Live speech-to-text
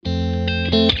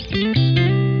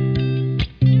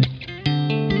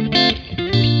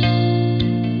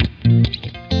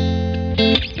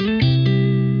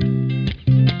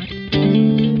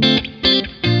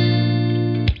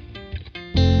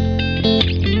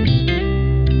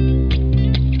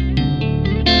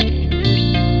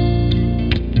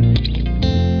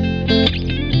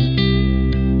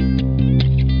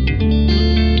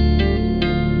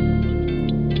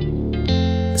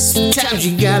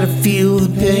Sometimes you gotta feel the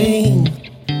pain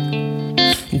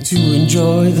and to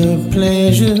enjoy the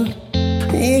pleasure.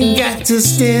 You got to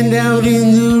stand out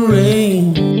in the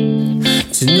rain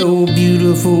to know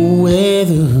beautiful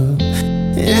weather.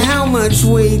 And how much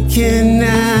weight can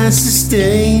I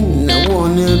sustain? I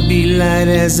wanna be light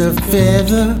as a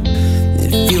feather.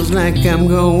 It feels like I'm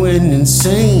going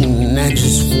insane. I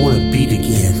just wanna be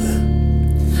together.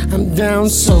 I'm down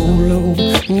so low,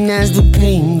 and as the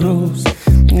pain grows,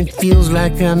 it feels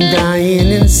like I'm dying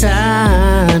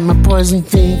inside. My poison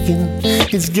thinking,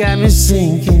 it's got me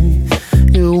sinking.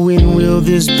 When will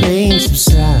this pain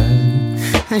subside?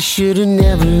 I should've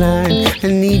never lied. I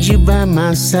need you by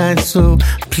my side, so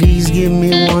please give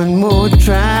me one more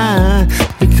try.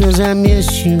 Because I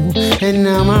miss you, and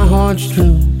now my heart's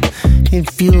true. It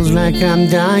feels like I'm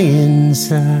dying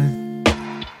inside.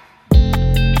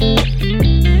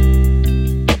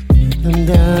 I'm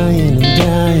dying,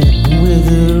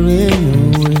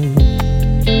 withering away.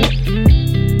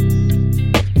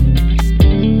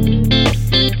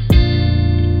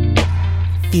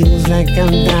 Feels like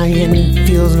I'm dying, it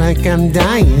feels like I'm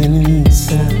dying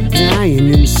inside. Dying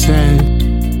inside.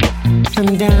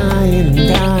 I'm dying,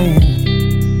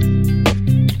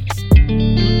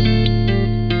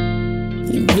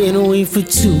 You've been away for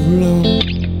too long,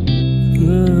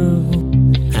 girl.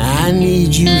 I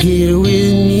need you here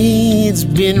with me. It's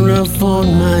been rough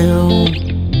on my own.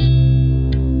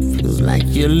 Feels like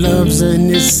your love's a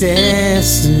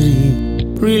necessity.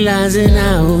 Realizing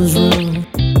I was wrong.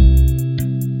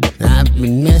 I've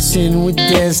been messing with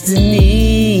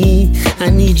destiny. I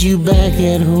need you back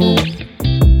at home,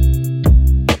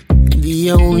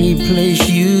 the only place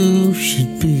you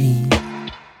should be.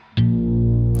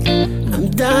 I'm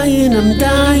dying,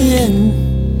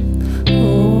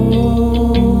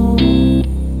 oh,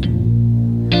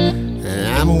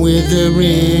 I'm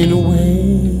withering away.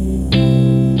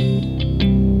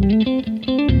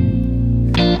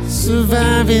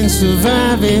 Surviving.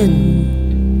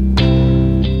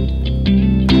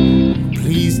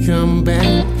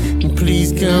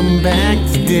 Please come back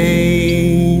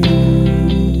today.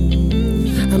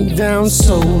 I'm down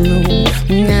so low,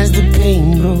 and as the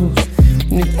pain grows,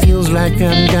 it feels like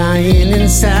I'm dying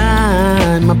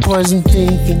inside. My poison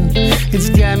thinking, it's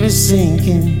got me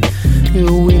sinking.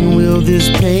 When will this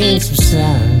pain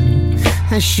subside?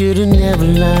 I should've never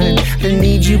lied. I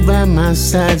need you by my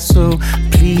side, so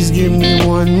please give me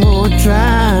one more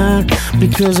try.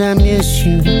 Because I miss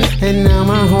you, and now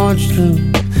my heart's true.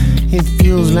 It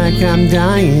feels like I'm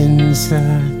dying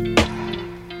inside.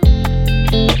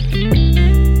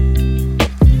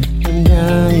 I'm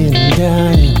dying,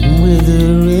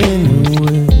 withering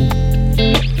away.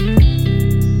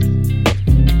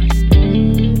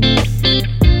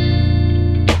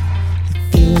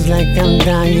 It feels like I'm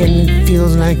dying, it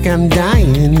feels like I'm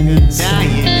dying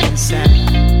inside.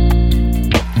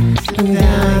 I'm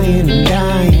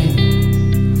dying.